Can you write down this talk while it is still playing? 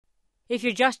If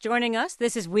you're just joining us,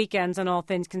 this is Weekends on All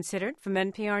Things Considered from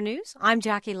NPR News. I'm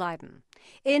Jacki Lyden.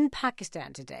 In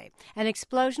Pakistan today, an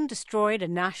explosion destroyed a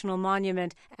national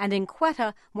monument, and in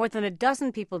Quetta, more than a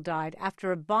dozen people died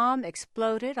after a bomb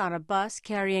exploded on a bus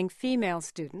carrying female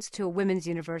students to a women's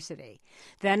university.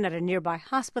 Then, at a nearby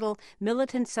hospital,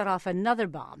 militants set off another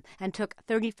bomb and took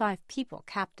 35 people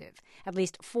captive. At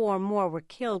least 4 more were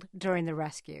killed during the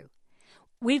rescue.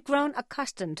 We've grown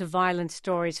accustomed to violent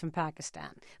stories from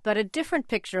Pakistan, but a different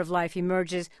picture of life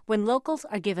emerges when locals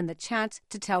are given the chance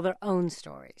to tell their own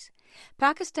stories.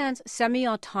 Pakistan's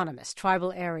semi-autonomous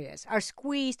tribal areas are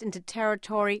squeezed into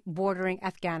territory bordering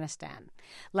Afghanistan.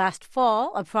 Last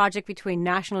fall, a project between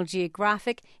National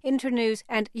Geographic, Internews,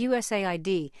 and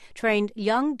USAID trained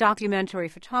young documentary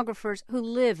photographers who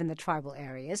live in the tribal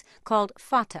areas called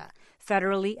FATA,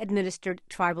 Federally Administered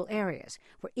Tribal Areas,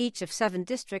 where each of 7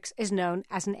 districts is known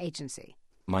as an agency.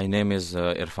 My name is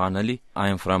Irfan Ali. I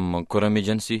am from Kuram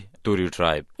Agency, Turi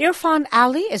tribe. Irfan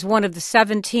Ali is one of the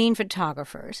 17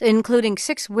 photographers, including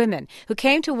 6 women, who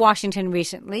came to Washington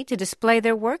recently to display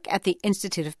their work at the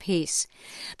Institute of Peace.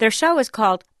 Their show is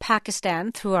called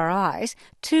Pakistan Through Our Eyes.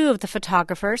 2 of the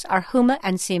photographers are Huma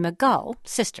and Seema Gul,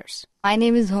 sisters. My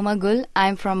name is Huma Gul.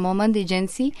 I'm from Mohammed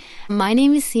Agency. My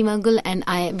name is Seema Gul and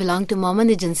I belong to Mohammed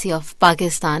Agency of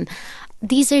Pakistan.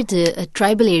 These are the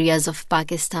tribal areas of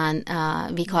Pakistan.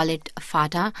 We call it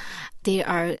FATA. They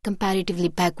are comparatively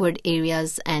backward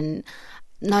areas and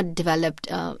not developed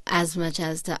as much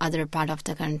as the other part of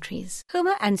the countries.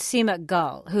 Huma and Seema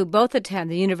Gul, who both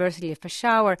attend the University of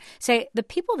Peshawar, say the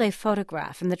people they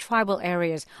photograph in the tribal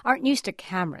areas aren't used to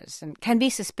cameras and can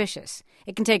be suspicious.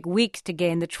 It can take weeks to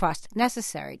gain the trust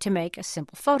necessary to make a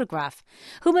simple photograph.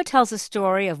 Huma tells the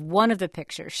story of one of the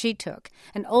pictures she took.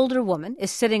 An older woman is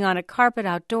sitting on a carpet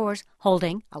outdoors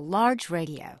holding a large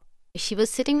radio. She was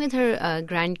sitting with her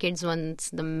grandkids once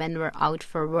the men were out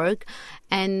for work,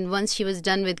 and once she was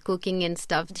done with cooking and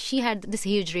stuff, she had this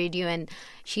huge radio and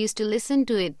she used to listen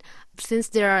to it. Since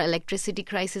there are electricity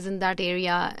crises in that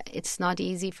area, it's not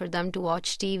easy for them to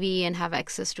watch TV and have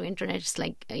access to internet. It's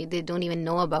like they don't even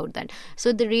know about that.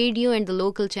 So the radio and the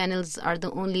local channels are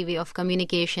the only way of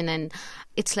communication, and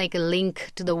it's like a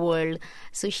link to the world.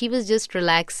 So she was just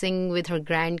relaxing with her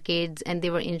grandkids and they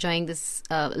were enjoying this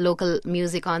local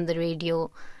music on the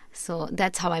radio. So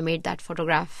that's how I made that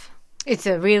photograph. It's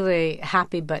a really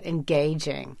happy but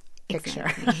engaging picture.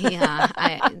 Exactly. Yeah,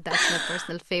 that's my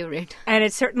personal favorite. And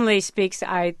it certainly speaks,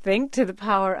 I think, to the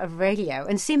power of radio.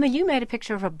 And Seema, you made a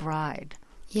picture of a bride.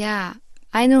 Yeah,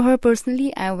 I know her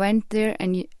personally. I went there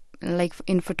and like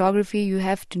in photography, you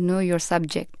have to know your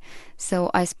subject. So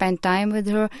I spent time with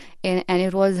her and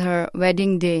it was her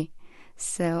wedding day.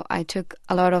 So I took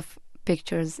a lot of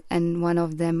pictures and one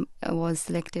of them was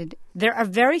selected. There are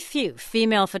very few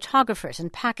female photographers in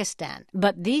Pakistan,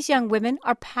 but these young women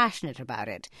are passionate about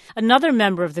it. Another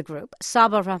member of the group,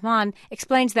 Sabah Rahman,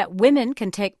 explains that women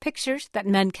can take pictures that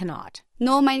men cannot.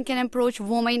 No man can approach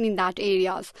women in that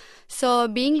areas. So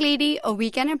being lady, we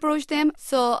can approach them.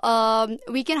 So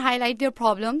we can highlight their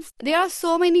problems. There are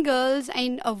so many girls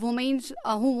and women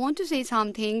who want to say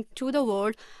something to the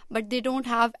world, but they don't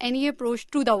have any approach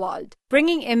to the world.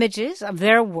 Bringing images of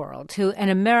their world to an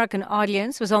American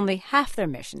audience was only half their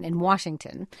mission in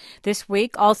Washington. This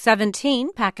week, all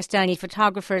 17 Pakistani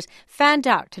photographers fanned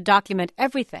out to document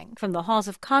everything from the halls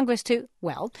of Congress to,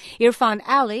 well, Irfan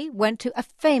Ali went to a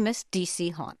famous D.C.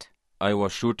 haunt. I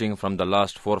was shooting from the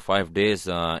last 4 or 5 days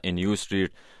in U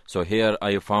Street. So here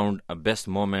I found best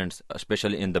moments,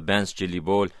 especially in the Ben's Chili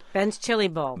Bowl. Ben's Chili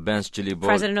Bowl. Ben's Chili Bowl.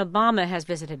 President Obama has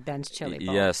visited Ben's Chili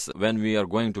Bowl. Yes. When we are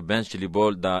going to Ben's Chili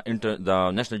Bowl, the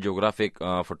National Geographic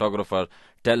photographer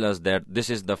tell us that this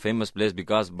is the famous place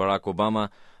because Barack Obama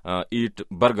eat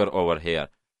burger over here.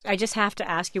 I just have to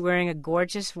ask, you're wearing a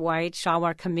gorgeous white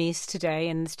shalwar kameez today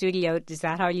in the studio. Is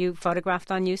that how you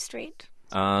photographed on U Street?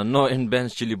 No, in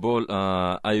Ben's Chili Bowl,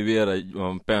 I wear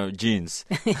a pair of jeans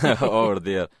over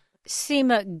there.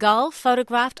 Seema Gul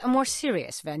photographed a more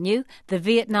serious venue, the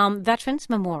Vietnam Veterans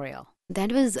Memorial.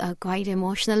 That was a quite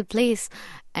emotional place,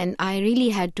 and I really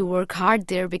had to work hard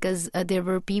there because there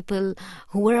were people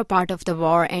who were a part of the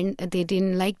war and they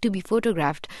didn't like to be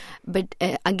photographed. But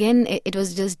again, it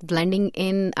was just blending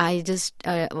in. I just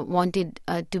wanted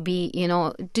to be,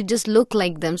 to just look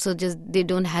like them, so just they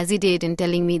don't hesitate in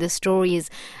telling me the stories.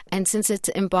 And since it's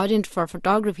important for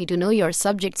photography to know your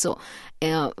subject, so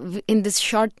in this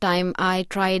short time, I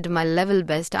tried my level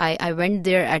best. I went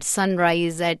there at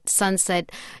sunrise, at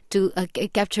sunset to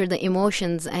capture the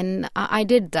emotions, and I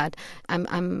did that.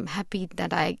 I'm happy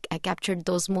that I captured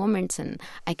those moments and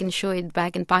I can show it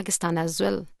back in Pakistan as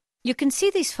well. You can see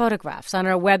these photographs on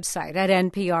our website at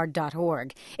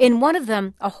npr.org. In one of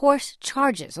them, a horse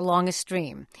charges along a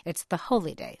stream. It's the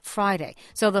holy day, Friday,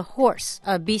 so the horse,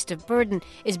 a beast of burden,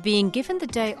 is being given the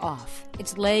day off,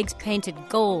 its legs painted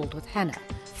gold with henna,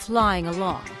 flying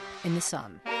along in the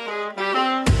sun.